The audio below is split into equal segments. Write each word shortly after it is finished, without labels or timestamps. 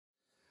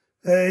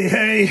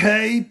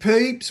Hey,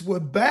 peeps, we're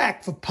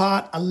back for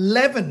part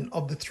 11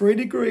 of the 3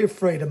 Degree of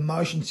Freedom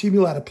motion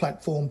simulator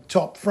platform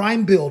top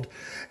frame build.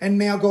 And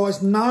now,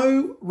 guys,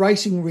 no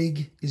racing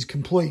rig is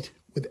complete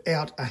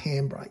without a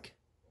handbrake.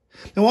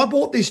 Now, I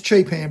bought this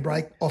cheap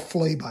handbrake off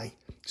Fleabay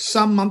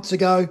some months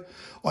ago.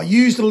 I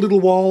used it a little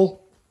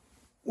while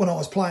when I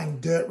was playing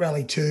Dirt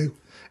Rally 2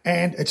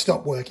 and it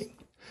stopped working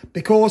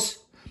because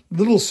the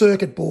little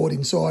circuit board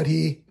inside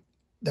here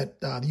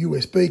that the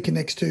USB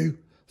connects to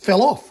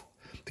fell off.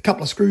 A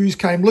couple of screws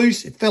came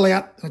loose, it fell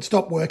out and it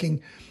stopped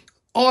working.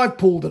 I've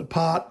pulled it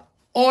apart,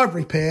 I've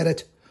repaired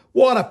it.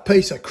 What a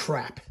piece of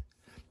crap.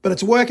 But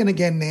it's working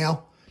again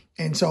now,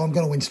 and so I'm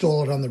going to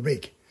install it on the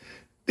rig.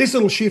 This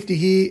little shifter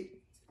here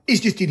is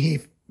just in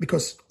here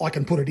because I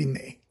can put it in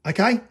there,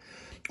 okay?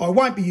 I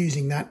won't be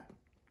using that.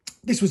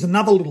 This was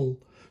another little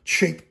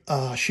cheap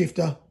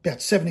shifter, about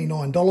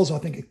 $79 I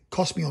think it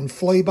cost me on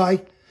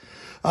Fleabay.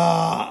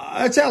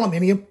 It's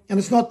aluminium and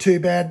it's not too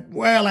bad.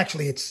 Well,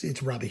 actually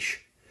it's rubbish.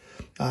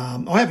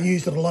 I have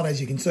used it a lot, as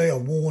you can see.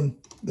 I've worn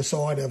the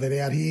side of it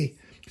out here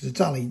because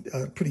it's only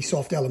a pretty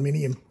soft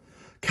aluminium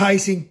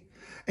casing.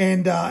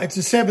 And it's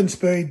a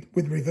 7-speed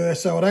with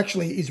reverse, so it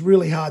actually is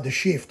really hard to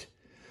shift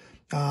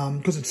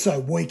because it's so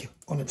weak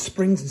on its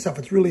springs and stuff.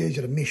 It's really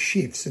easy to miss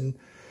shifts. And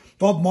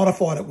I've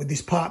modified it with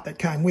this part that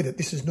came with it.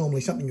 This is normally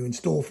something you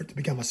install for it to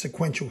become a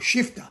sequential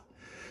shifter.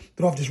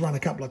 But I've just run a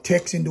couple of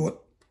techs into it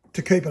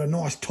to keep it a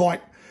nice,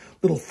 tight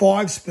little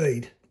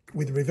 5-speed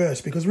with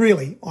reverse, because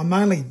really I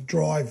mainly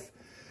drive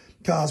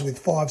cars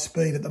with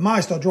 5-speed. At the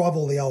most, I drive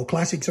all the old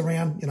classics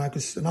around, you know,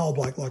 because an old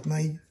bloke like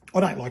me, I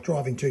don't like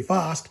driving too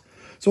fast.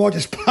 So I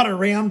just putter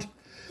around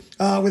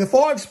with a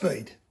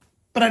 5-speed.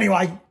 But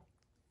anyway,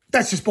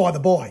 that's just by the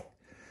by.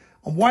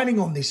 I'm waiting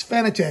on this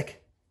Fanatec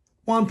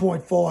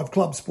 1.5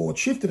 Club Sport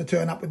shifter to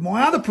turn up with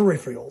my other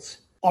peripherals.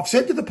 I've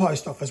said to the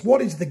post office,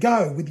 what is the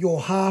go with your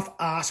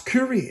half-ass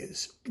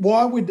couriers?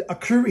 Why would a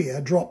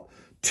courier drop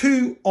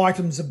 2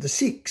 items of the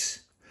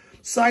 6?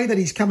 Say that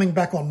he's coming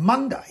back on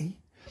Monday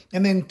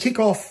and then tick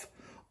off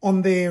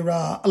on their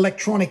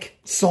electronic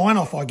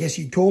sign-off, I guess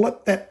you'd call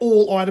it, that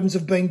all items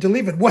have been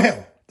delivered.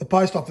 Well, the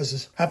post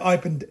offices have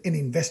opened an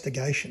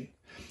investigation.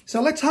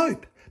 So let's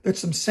hope that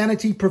some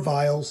sanity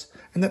prevails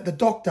and that the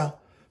doctor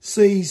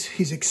sees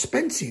his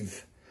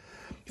expensive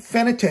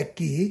Fanatec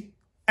gear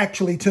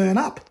actually turn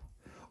up,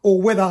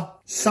 or whether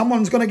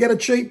someone's going to get a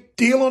cheap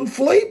deal on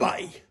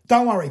Fleabay.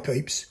 Don't worry,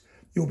 peeps.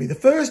 You'll be the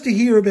first to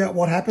hear about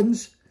what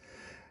happens,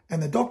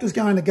 and the doctor's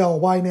going to go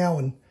away now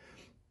and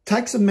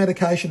take some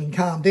medication and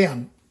calm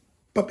down.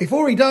 But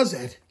before he does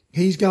that,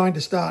 he's going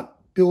to start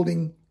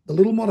building the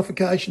little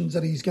modifications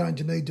that he's going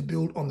to need to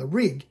build on the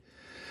rig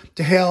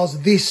to house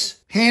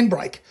this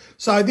handbrake.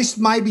 So this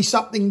may be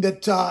something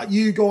that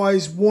you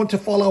guys want to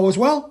follow as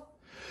well.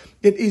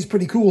 It is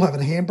pretty cool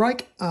having a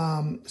handbrake,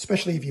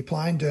 especially if you're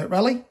playing Dirt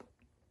Rally.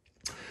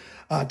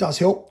 It does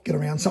help get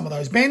around some of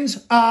those bends.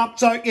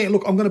 So yeah,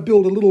 look, I'm going to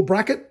build a little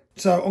bracket.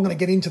 So I'm going to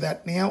get into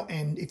that now,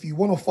 and if you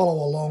want to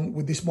follow along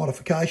with this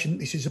modification,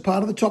 this is a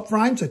part of the top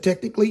frame, so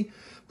technically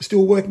we're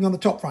still working on the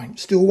top frame,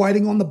 still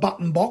waiting on the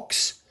button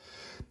box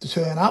to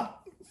turn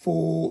up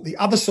for the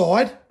other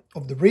side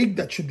of the rig.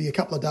 That should be a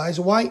couple of days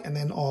away, and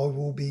then I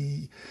will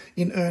be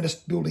in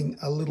earnest building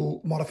a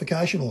little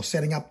modification or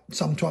setting up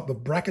some type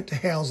of bracket to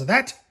house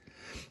that,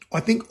 I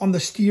think on the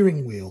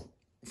steering wheel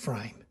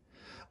frame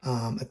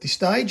at this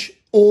stage,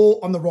 or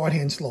on the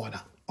right-hand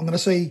slider. I'm going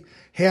to see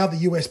how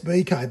the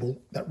USB cable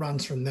that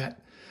runs from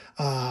that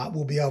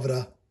will be able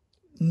to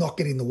not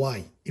get in the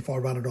way if I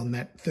run it on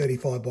that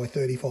 35 by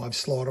 35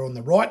 slider on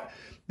the right.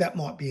 That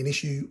might be an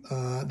issue.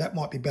 That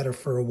might be better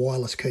for a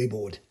wireless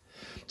keyboard.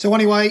 So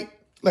anyway,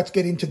 let's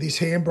get into this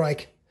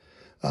handbrake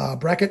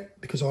bracket,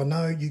 because I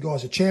know you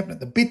guys are champing at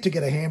the bit to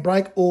get a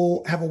handbrake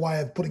or have a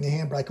way of putting a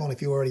handbrake on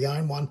if you already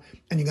own one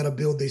and you're going to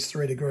build this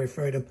 3 Degree of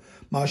Freedom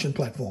motion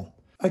platform.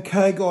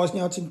 Okay, guys,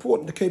 now it's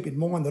important to keep in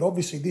mind that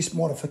obviously this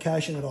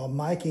modification that I'm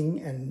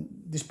making and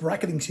this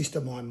bracketing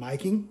system I'm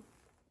making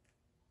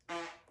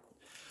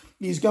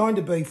is going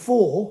to be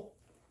for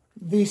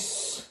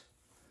this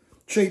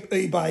cheap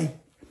eBay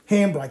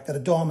handbrake that a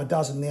dime a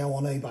dozen now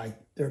on eBay.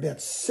 They're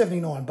about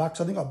 79 bucks.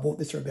 I think I bought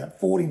this for about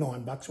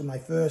 49 bucks when they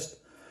first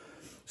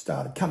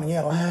started coming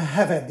out. I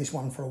have had this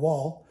one for a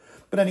while.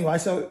 But anyway,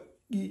 so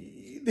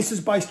this is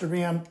based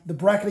around the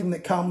bracketing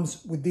that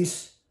comes with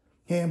this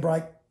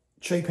handbrake,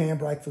 cheap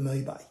handbrake from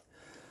eBay.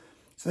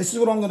 So this is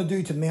what I'm going to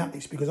do to mount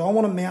this, because I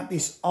want to mount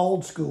this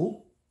old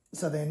school,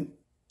 so then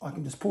I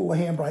can just pull the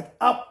handbrake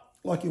up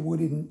like you would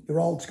in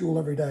your old school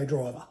everyday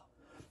driver.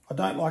 I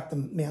don't like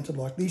them mounted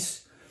like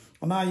this.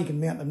 I know you can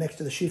mount them next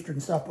to the shifter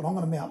and stuff, but I'm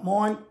going to mount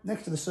mine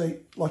next to the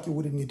seat like you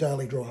would in your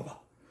daily driver.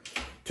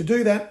 To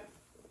do that,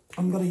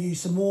 I'm going to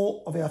use some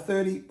more of our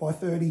 30 by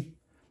 30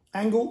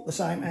 angle, the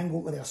same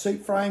angle that our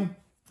seat frame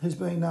has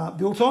been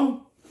built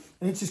on.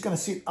 And it's just going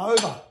to sit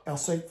over our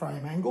seat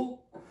frame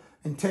angle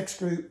and tech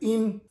screw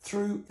in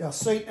through our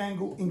seat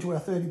angle into our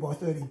 30 by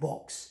 30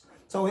 box.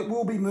 So it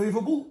will be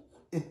movable.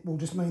 It will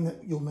just mean that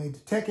you'll need to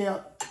tech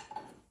out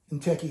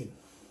and tech in.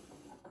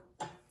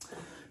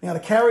 Now to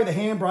carry the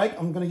handbrake,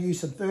 I'm going to use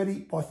some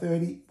 30 by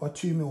 30 by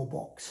 2 mil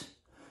box.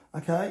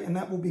 Okay, and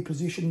that will be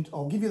positioned.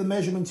 I'll give you the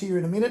measurements here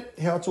in a minute,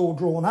 how it's all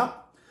drawn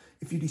up.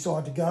 If you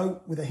decide to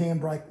go with a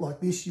handbrake like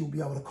this, you'll be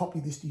able to copy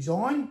this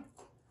design.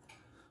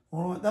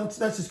 All right, that's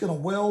just going to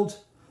weld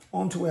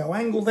onto our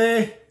angle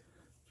there.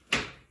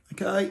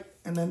 Okay,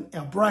 and then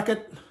our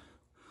bracket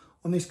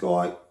on this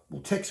guy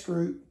will tech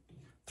screw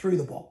through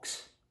the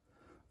box.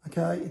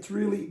 Okay, it's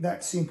really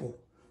that simple.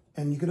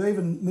 And you could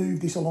even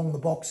move this along the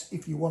box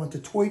if you wanted to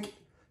tweak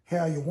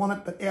how you want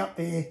it, but out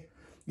there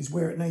is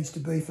where it needs to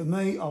be for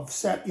me. I've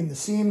sat in the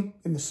sim,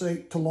 in the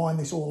seat, to line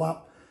this all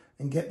up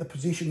and get the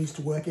positions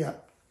to work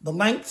out the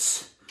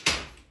lengths,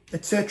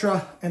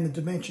 etc., and the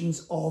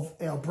dimensions of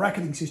our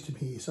bracketing system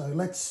here. So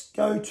let's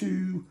go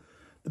to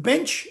the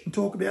bench and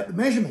talk about the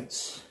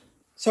measurements.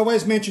 So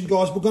as mentioned,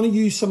 guys, we're going to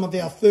use some of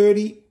our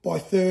 30 by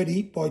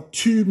 30 by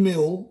 2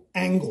 mil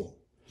angle.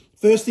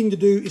 First thing to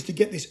do is to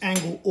get this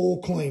angle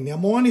all clean. Now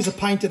mine is a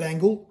painted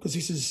angle because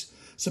this is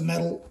some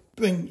metal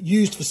being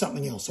used for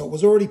something else. So it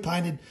was already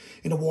painted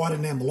in a white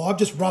enamel. I've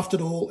just roughed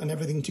it all and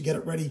everything to get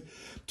it ready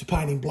to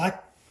paint in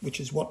black, which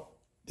is what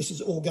this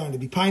is all going to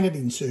be painted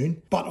in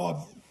soon. But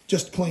I've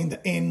just cleaned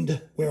the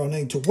end where I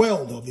need to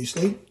weld,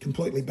 obviously,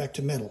 completely back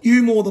to metal.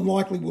 You more than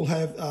likely will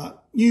have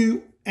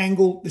new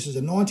angle. This is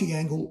a 90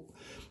 angle.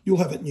 You'll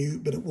have it new,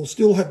 but it will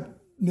still have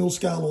mill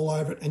scale all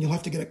over it, and you'll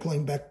have to get it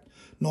cleaned back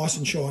nice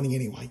and shining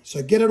anyway.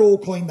 So get it all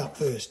cleaned up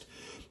first.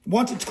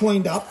 Once it's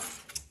cleaned up,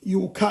 you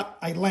will cut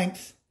a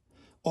length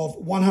of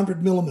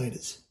 100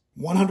 millimeters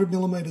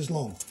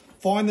long.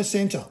 Find the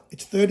center.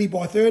 It's 30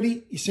 by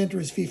 30. Your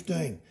center is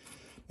 15.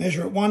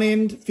 Measure at one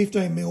end,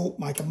 15 mil,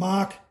 make a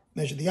mark.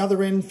 Measure the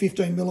other end,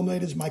 15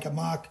 millimeters, make a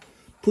mark.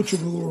 Put your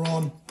ruler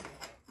on,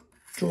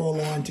 draw a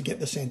line to get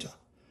the center.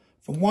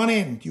 From one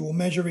end, you will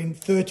measure in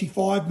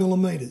 35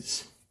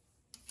 millimeters.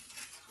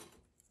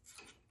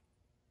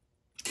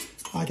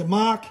 Make a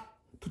mark,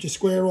 put your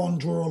square on,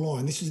 draw a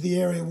line. This is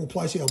the area we'll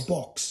place our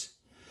box.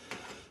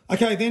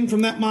 Okay, then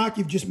from that mark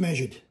you've just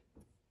measured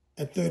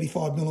at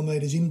 35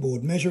 millimeters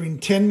inboard. Measure in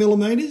 10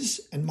 millimeters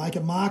and make a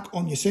mark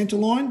on your center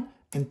line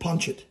and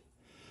punch it.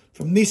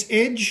 From this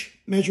edge,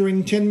 measure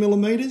in 10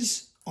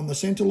 millimeters on the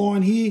center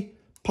line here,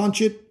 punch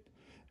it,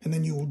 and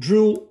then you will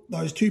drill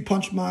those 2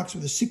 punch marks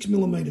with a 6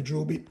 millimeter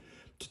drill bit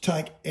to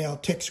take our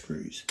tech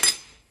screws.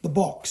 The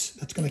box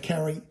that's going to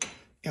carry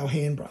our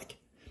handbrake.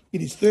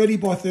 It is 30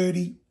 by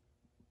 30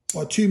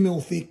 by 2 mil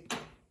thick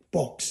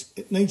box.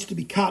 It needs to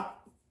be cut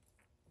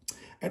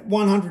at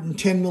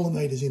 110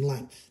 millimeters in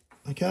length.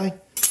 Okay,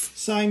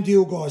 same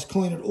deal, guys.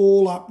 Clean it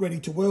all up, ready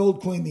to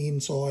weld. Clean the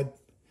inside.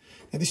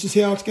 Now this is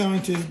how it's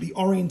going to be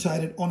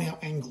orientated on our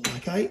angle.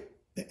 Okay,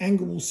 the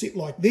angle will sit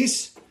like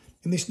this,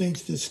 and this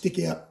needs to stick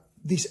out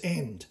this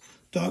end.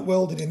 Don't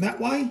weld it in that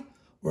way,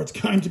 or it's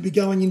going to be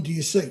going into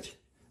your seat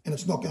and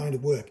it's not going to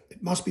work.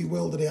 It must be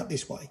welded out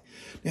this way.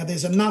 Now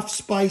there's enough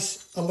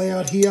space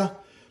allowed here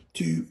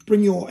to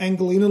bring your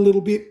angle in a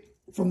little bit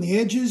from the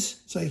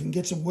edges so you can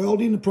get some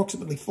weld in,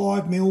 approximately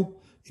 5 mil.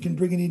 You can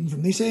bring it in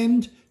from this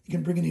end. You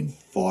can bring it in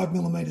 5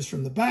 millimeters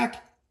from the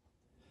back,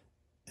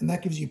 and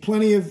that gives you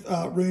plenty of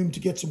room to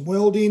get some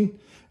weld in,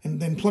 and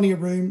then plenty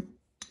of room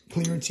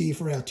clearance here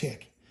for our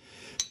tech.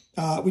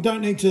 We don't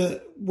need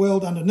to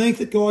weld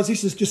underneath it, guys.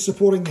 This is just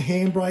supporting the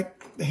handbrake.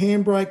 The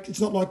handbrake,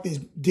 it's not like there's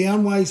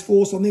downways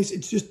force on this.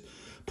 It's just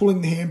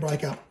pulling the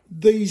handbrake up.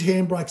 These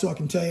handbrakes, I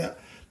can tell you,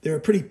 they're a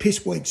pretty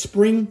piss weak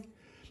spring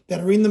that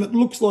are in them. It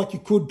looks like you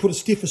could put a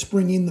stiffer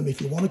spring in them if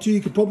you wanted to.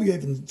 You could probably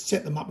even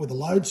set them up with a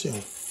load cell.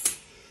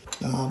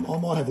 I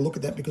might have a look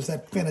at that because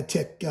that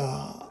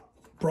Fanatec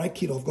brake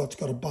kit I've got's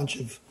got a bunch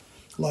of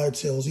load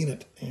cells in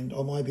it, and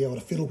I might be able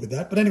to fiddle with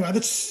that. But anyway,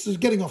 that's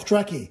getting off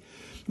track here.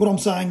 What I'm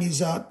saying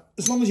is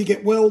as long as you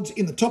get welds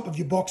in the top of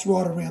your box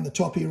right around the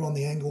top here on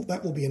the angle,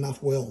 that will be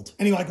enough weld.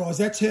 Anyway, guys,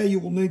 that's how you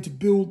will need to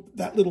build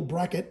that little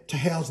bracket to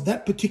house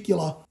that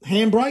particular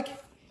handbrake.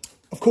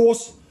 Of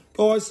course,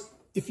 guys,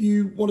 if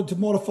you wanted to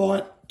modify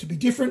it to be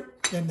different,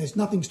 then there's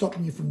nothing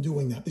stopping you from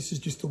doing that. This is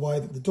just the way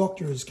that the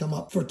doctor has come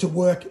up for it to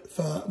work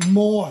for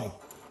my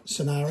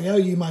scenario.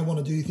 You may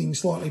want to do things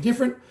slightly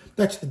different.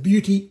 That's the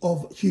beauty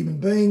of human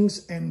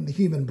beings and the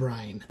human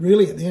brain.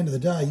 Really, at the end of the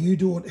day, you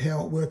do it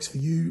how it works for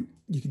you.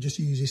 You can just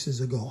use this as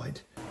a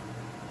guide.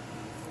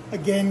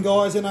 Again,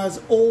 guys, and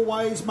as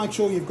always, make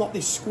sure you've got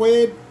this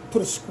squared.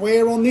 Put a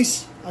square on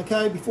this,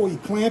 okay, before you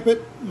clamp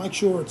it. Make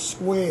sure it's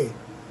square,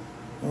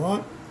 all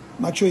right?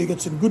 Make sure you've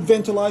got some good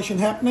ventilation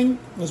happening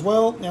as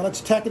well. Now let's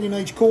tack it in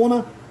each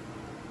corner.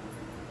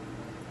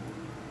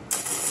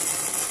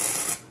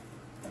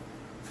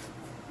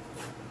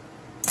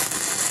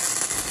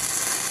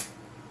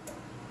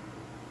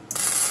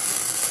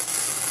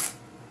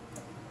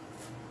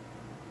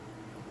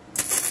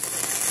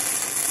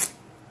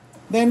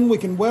 Then we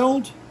can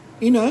weld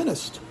in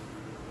earnest.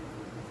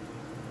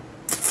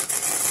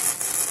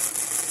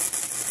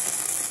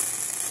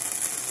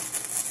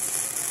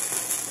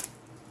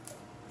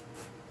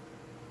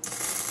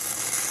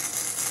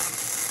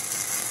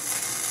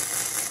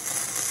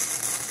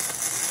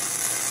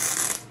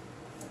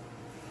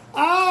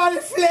 Ah, the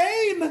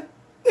flame!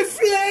 The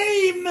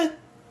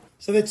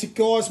So that's it,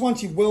 guys.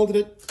 Once you've welded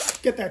it,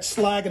 get that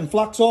slag and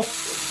flux off.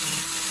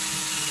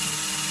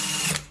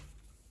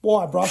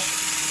 Wire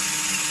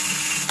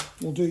brush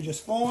will do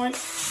just fine.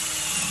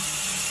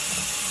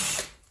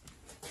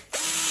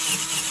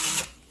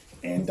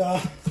 And,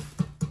 oh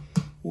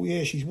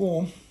yeah, she's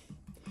warm.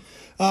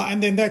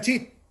 And then that's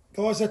it.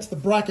 Guys, that's the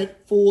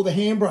bracket for the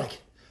handbrake.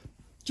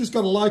 Just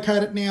got to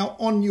locate it now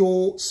on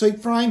your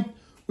seat frame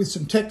with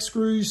some Tech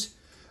screws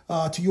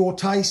to your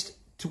taste,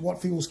 to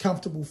what feels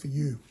comfortable for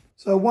you.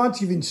 So once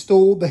you've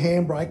installed the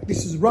handbrake,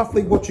 this is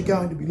roughly what you're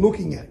going to be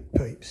looking at,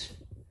 peeps.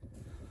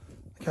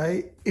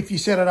 Okay, if you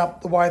set it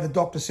up the way the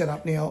doctor set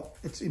up now,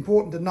 it's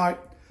important to note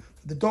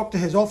that the doctor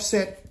has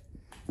offset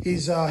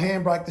his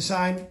handbrake the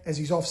same as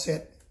he's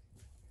offset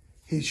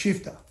his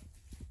shifter.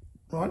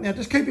 Right, now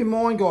just keep in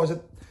mind, guys,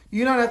 that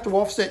you don't have to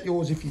offset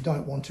yours if you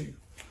don't want to.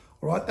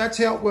 All right, that's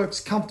how it works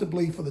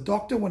comfortably for the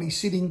doctor when he's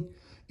sitting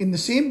in the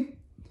sim.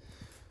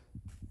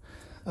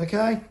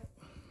 Okay.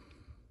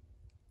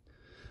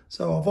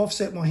 So I've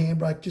offset my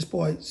handbrake just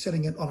by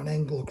setting it on an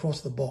angle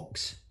across the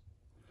box.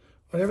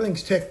 Right,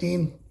 everything's teched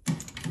in.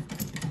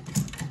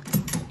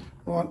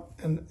 Right,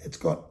 and it's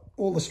got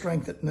all the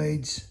strength it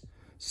needs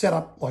set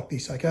up like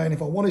this, okay? And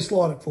if I want to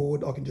slide it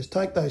forward, I can just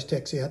take those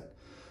techs out,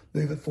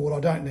 move it forward. I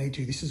don't need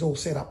to. This is all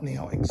set up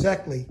now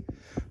exactly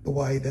the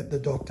way that the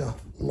doctor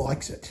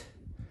likes it.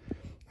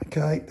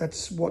 Okay,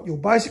 that's what you'll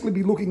basically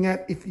be looking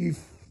at if you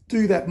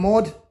do that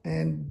mod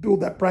and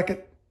build that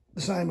bracket the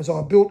same as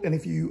I built, and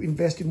if you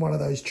invest in one of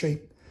those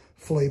cheap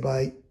flea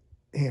bay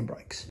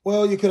handbrakes.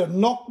 Well, you could have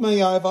knocked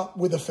me over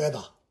with a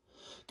feather.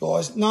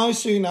 Guys, no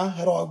sooner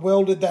had I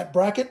welded that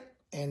bracket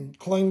and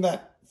cleaned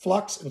that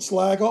flux and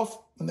slag off,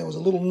 and there was a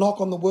little knock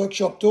on the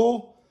workshop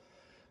door.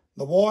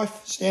 The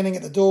wife standing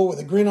at the door with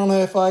a grin on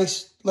her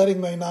face,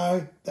 letting me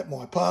know that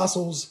my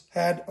parcels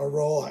had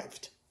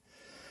arrived.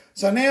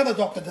 So now the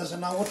doctor doesn't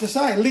know what to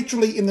say.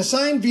 Literally in the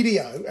same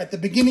video, at the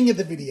beginning of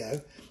the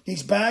video,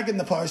 he's bagging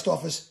the post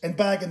office and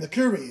bagging the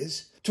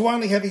couriers to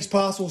only have his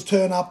parcels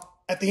turn up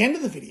at the end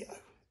of the video.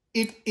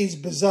 It is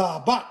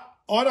bizarre, but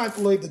I don't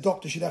believe the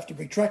doctor should have to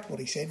retract what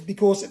he said,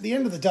 because at the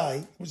end of the day,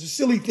 it was a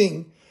silly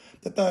thing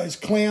that those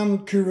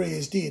clown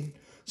couriers did,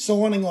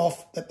 signing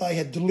off that they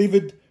had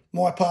delivered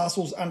my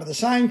parcels under the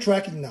same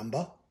tracking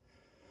number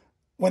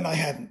when they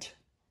hadn't.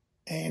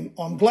 And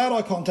I'm glad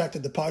I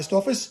contacted the post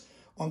office.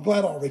 I'm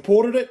glad I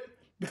reported it,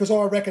 because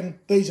I reckon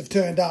these have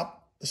turned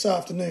up this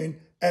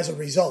afternoon as a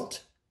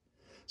result.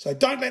 So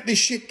don't let this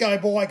shit go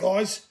by,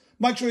 guys.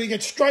 Make sure you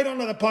get straight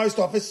onto the post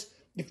office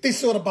if this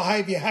sort of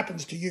behaviour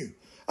happens to you.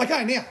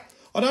 Okay, now,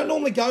 I don't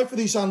normally go for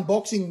this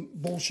unboxing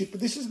bullshit,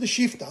 but this is the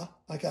shifter,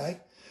 okay?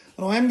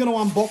 And I am going to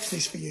unbox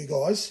this for you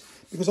guys,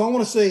 because I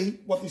want to see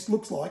what this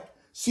looks like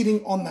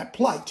sitting on that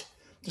plate,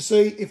 to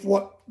see if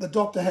what the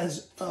doctor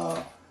has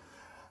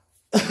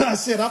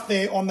set up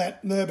there on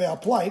that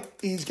Merbau plate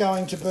is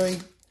going to be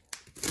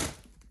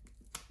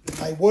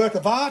a work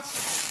of art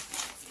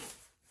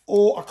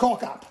or a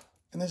cock-up.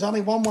 And there's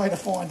only one way to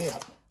find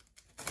out.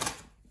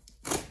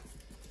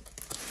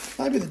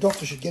 Maybe the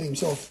doctor should get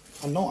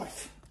himself a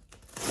knife.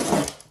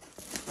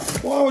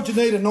 Why would you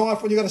need a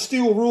knife when you've got a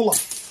steel ruler?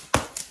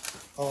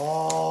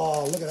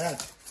 Oh, look at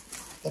that.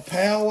 The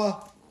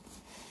power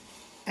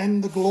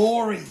and the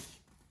glory.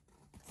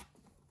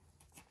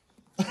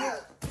 All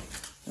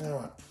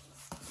right.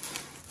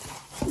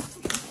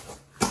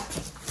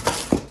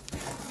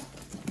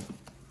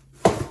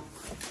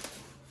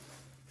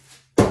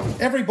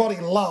 Everybody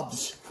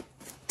loves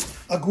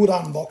a good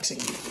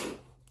unboxing.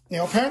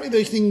 Now, apparently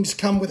these things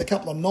come with a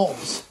couple of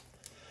knobs.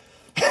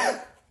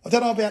 I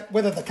don't know about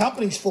whether the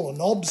company's full of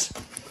knobs,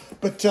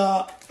 but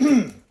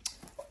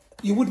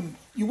you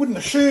wouldn't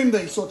assume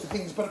these sorts of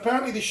things. But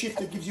apparently this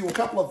shifter gives you a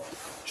couple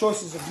of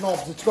choices of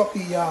knobs. It's got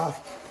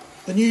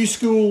the new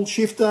school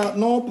shifter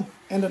knob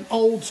and an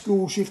old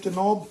school shifter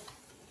knob.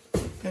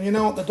 And you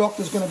know what the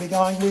doctor's going to be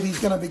going with? He's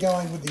going to be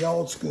going with the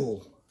old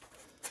school.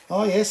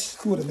 Oh yes,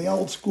 good, and the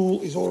old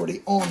school is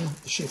already on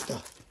the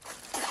shifter.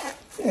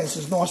 Yeah, this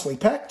is nicely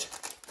packed,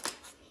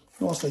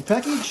 nicely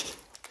packaged.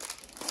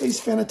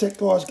 These Fanatec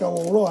guys go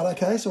all right,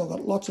 okay, so I've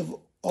got lots of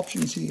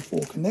options here for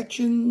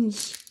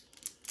connections.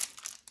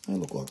 They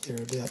look like they're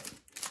about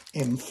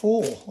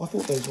M4. I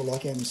thought these were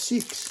like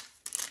M6.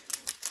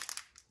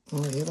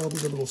 Oh yeah, they'll be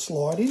the little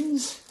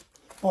slide-ins.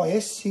 Oh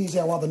yes, here's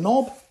our other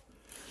knob.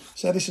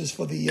 So this is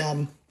for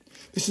the,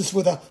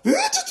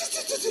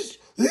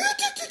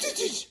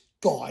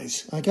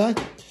 guys, okay?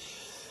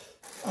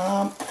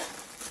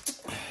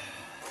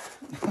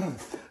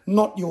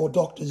 Not your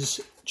doctor's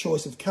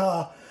choice of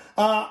car,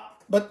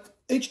 but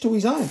each to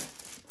his own.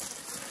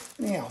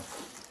 Now,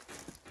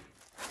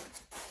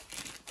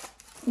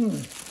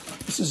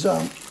 this is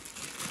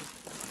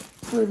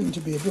proving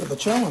to be a bit of a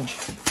challenge.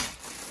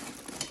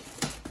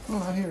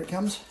 Oh, here it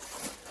comes.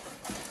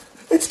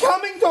 It's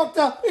coming,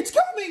 Doctor! It's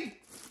coming!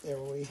 There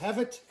we have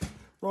it.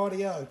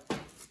 Rightio.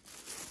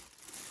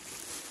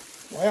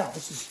 Wow,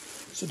 this is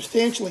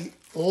substantially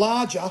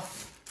larger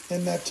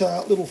than that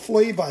little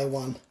flea bay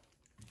one.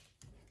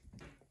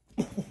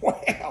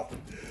 Wow.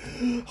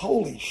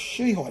 Holy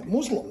Shiite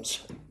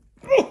Muslims.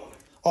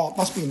 Oh, it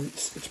must be,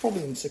 it's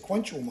probably in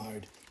sequential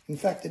mode. In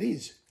fact, it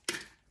is.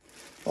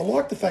 I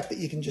like the fact that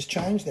you can just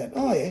change that.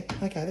 Oh, yeah.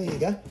 Okay, there you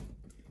go.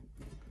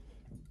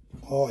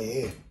 Oh,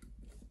 yeah.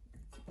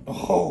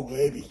 Oh,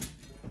 baby.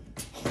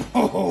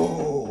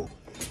 Oh,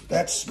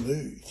 that's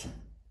smooth.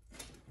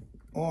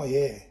 Oh,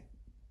 yeah.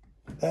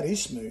 That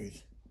is smooth.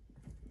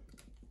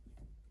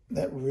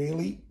 That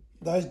really,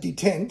 those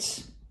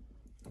detents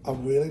are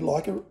really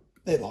like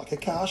they're like a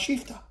car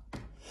shifter.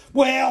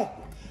 Well,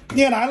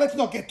 you know, let's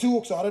not get too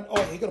excited. Oh,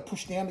 yeah, you've got to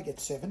push down to get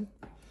 7.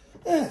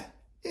 Yeah.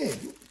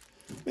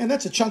 Man,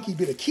 that's a chunky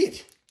bit of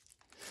kit.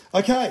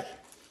 Okay.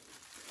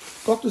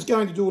 Doctor's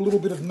going to do a little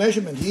bit of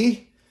measurement here.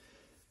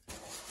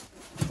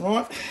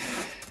 Right.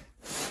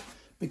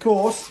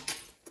 Because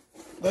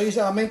these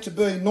are meant to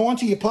be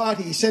 90 apart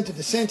here, centre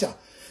to centre.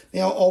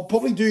 Now, I'll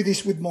probably do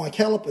this with my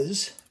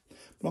calipers,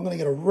 but I'm going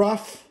to get a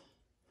rough.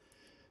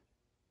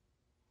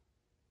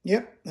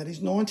 Yep, that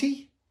is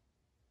 90.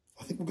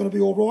 I think we're going to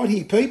be all right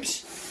here,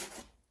 peeps.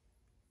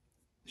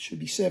 It should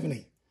be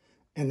 70,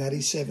 and that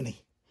is 70.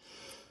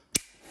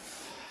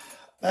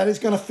 That is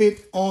going to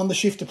fit on the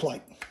shifter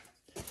plate.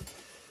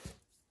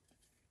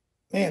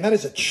 Man, that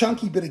is a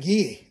chunky bit of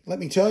gear. Let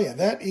me tell you,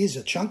 that is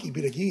a chunky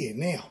bit of gear.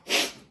 Now,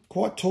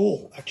 quite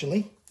tall,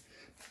 actually.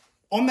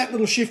 On that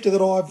little shifter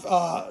that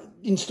I've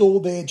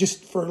installed there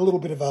just for a little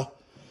bit of a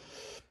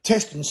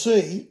test and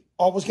see,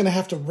 I was going to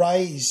have to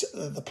raise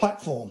the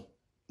platform,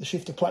 the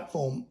shifter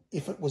platform,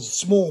 if it was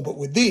small. But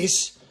with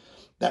this,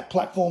 that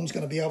platform's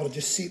going to be able to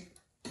just sit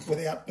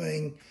without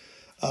being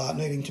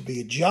needing to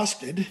be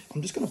adjusted.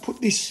 I'm just going to put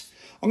this...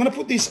 I'm going to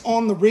put this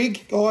on the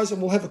rig, guys, and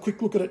we'll have a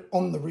quick look at it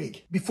on the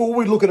rig. Before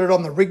we look at it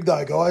on the rig,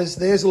 though, guys,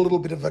 there's a little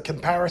bit of a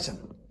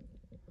comparison.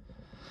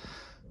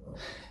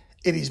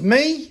 It is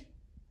me,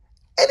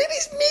 and it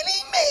is me,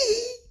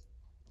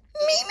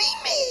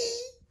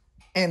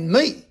 and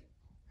me,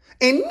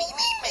 and me,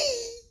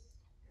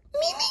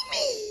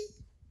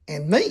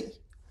 and me.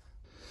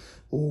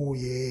 Oh,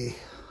 yeah,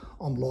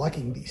 I'm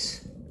liking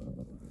this.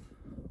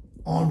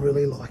 I'm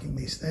really liking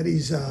this. That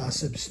is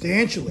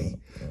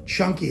substantially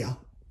chunkier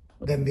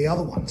than the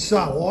other one.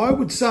 So I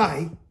would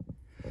say,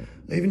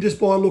 even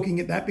just by looking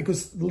at that,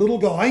 because the little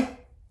guy,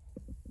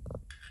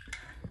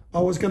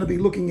 I was going to be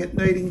looking at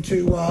needing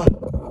to, I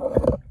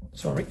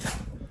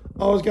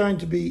was going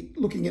to be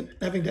looking at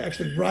having to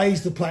actually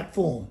raise the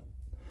platform.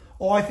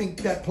 I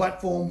think that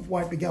platform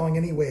won't be going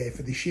anywhere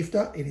for this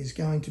shifter. It is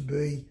going to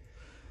be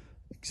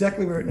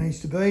exactly where it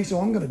needs to be. So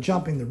I'm going to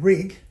jump in the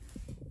rig.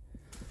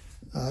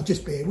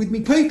 Just bear with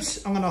me,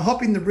 peeps. I'm going to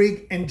hop in the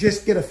rig and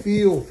just get a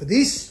feel for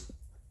this.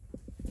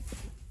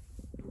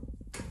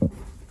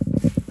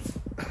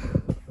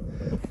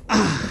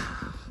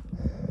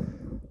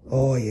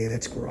 Oh, yeah,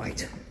 that's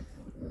great.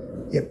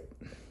 Yep,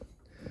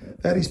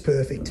 that is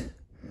perfect.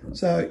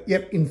 So,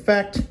 yep, in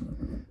fact,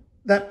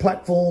 that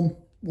platform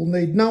will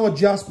need no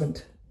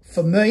adjustment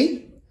for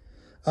me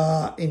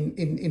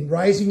in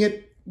raising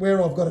it,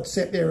 where I've got it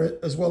set there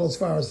as well as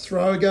far as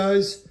throw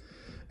goes,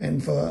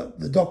 and for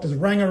the doctor's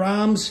ranger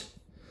arms,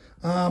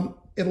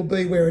 it'll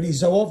be where it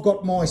is. So I've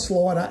got my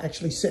slider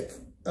actually set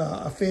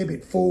a fair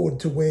bit forward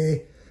to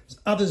where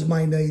others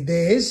may need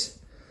theirs.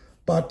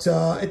 But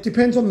it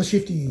depends on the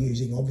shifter you're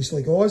using,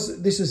 obviously,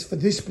 guys. This is for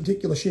this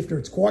particular shifter.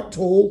 It's quite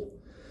tall,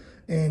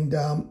 and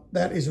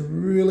that is a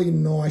really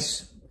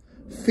nice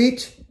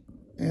fit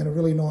and a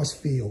really nice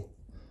feel.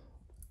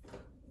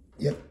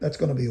 Yep, that's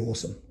going to be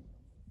awesome.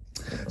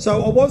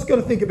 So I was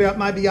going to think about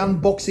maybe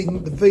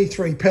unboxing the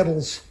V3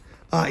 pedals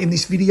in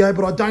this video,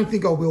 but I don't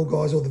think I will,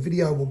 guys, or the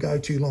video will go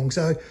too long.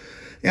 So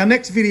our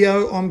next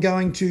video, I'm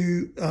going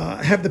to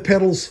have the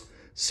pedals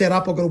set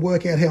up. I've got to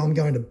work out how I'm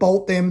going to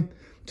bolt them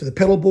to the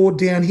pedal board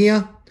down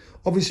here.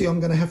 Obviously,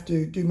 I'm going to have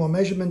to do my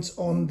measurements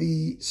on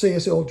the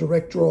CSL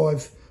direct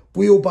drive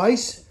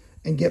wheelbase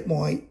and get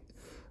my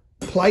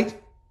plate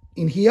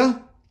in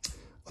here.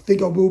 I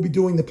think I will be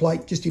doing the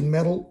plate just in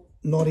metal,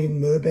 not in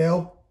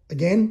Merbau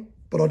again,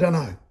 but I don't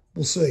know.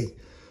 We'll see.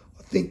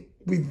 I think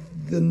with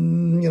the,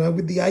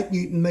 with the 8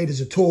 Newton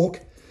meters of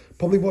torque,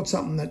 probably want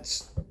something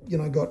that's,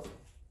 got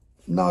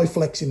no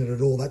flex in it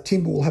at all. That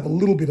timber will have a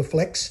little bit of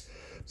flex.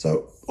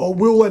 So I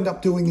will end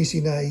up doing this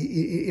in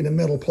a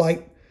metal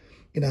plate,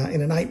 in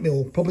an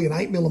 8mm, probably an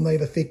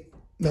 8mm thick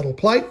metal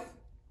plate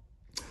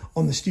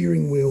on the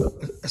steering wheel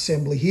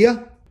assembly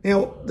here.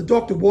 Now, the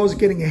doctor was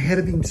getting ahead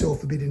of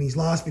himself a bit in his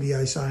last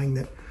video, saying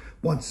that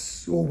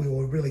once all we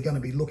were really going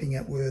to be looking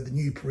at were the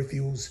new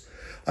peripherals,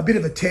 a bit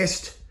of a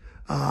test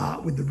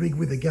with the rig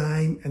with the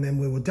game, and then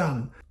we were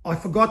done. I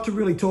forgot to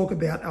really talk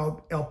about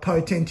our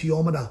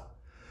potentiometer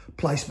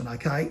placement,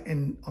 okay?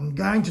 And I'm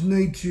going to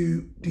need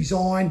to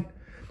design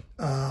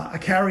a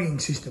carrying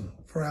system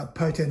for our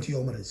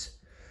potentiometers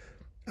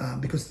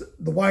because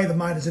the way the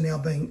motors are now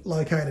being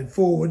located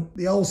forward,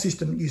 the old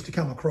system used to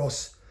come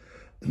across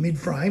the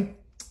mid-frame.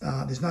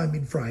 There's no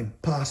mid-frame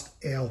past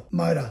our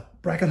motor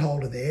bracket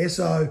holder there.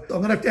 So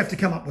I'm going to have to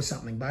come up with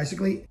something,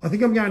 basically. I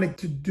think I'm going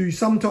to do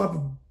some type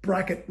of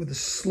bracket with a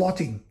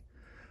slotting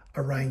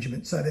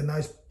arrangement, so then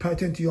those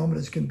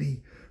potentiometers can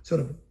be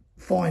sort of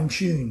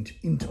fine-tuned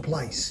into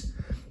place.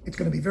 It's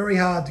going to be very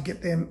hard to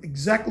get them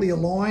exactly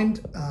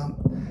aligned.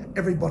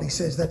 Everybody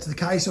says that's the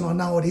case, and I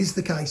know it is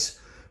the case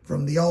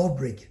from the old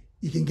rig.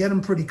 You can get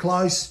them pretty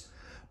close,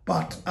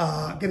 but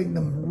getting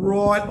them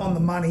right on the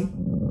money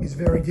is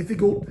very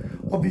difficult.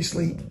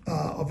 Obviously,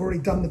 I've already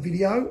done the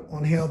video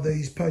on how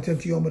these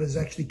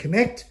potentiometers actually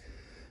connect.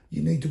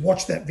 You need to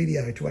watch that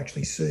video to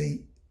actually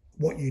see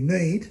what you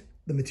need,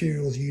 the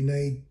materials you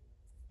need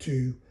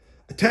to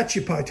attach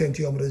your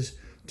potentiometers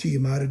to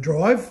your motor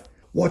drive.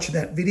 Watch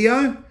that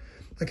video.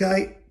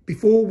 Okay,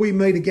 before we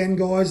meet again,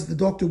 guys, the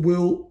doctor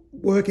will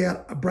work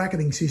out a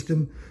bracketing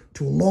system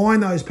to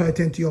align those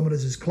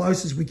potentiometers as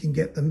close as we can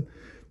get them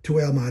to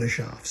our motor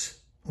shafts.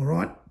 All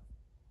right.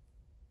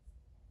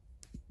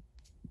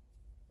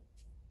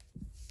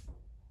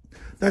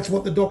 That's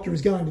what the doctor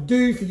is going to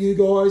do for you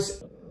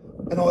guys.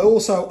 And I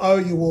also owe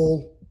you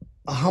all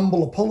a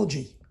humble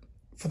apology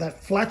for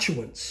that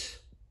flatulence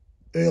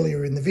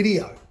earlier in the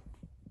video.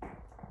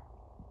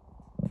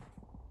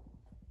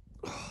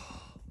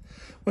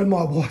 When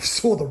my wife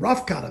saw the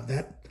rough cut of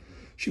that,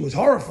 she was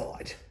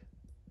horrified.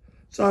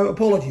 So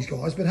apologies,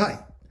 guys, but hey,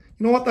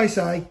 you know what they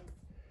say?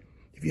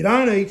 If you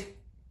don't eat,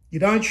 you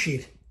don't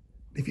shit.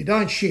 If you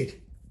don't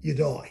shit, you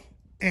die.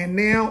 And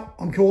now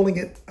I'm calling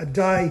it a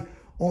day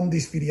on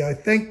this video.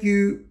 Thank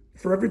you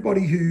for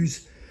everybody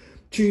who's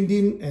tuned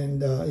in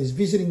and is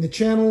visiting the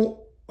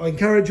channel. I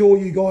encourage all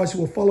you guys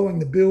who are following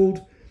the build,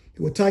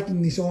 who are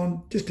taking this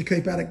on, just to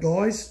keep at it,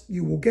 guys.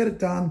 You will get it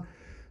done.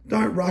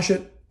 Don't rush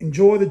it.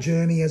 Enjoy the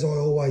journey, as I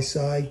always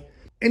say.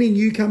 Any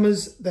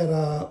newcomers that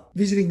are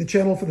visiting the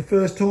channel for the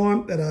first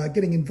time, that are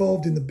getting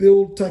involved in the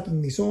build,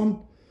 taking this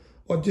on,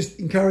 I just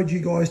encourage you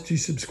guys to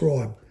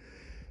subscribe.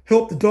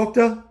 Help the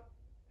doctor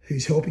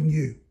who's helping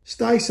you.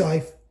 Stay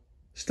safe,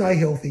 stay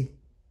healthy,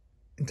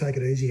 and take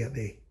it easy out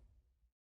there.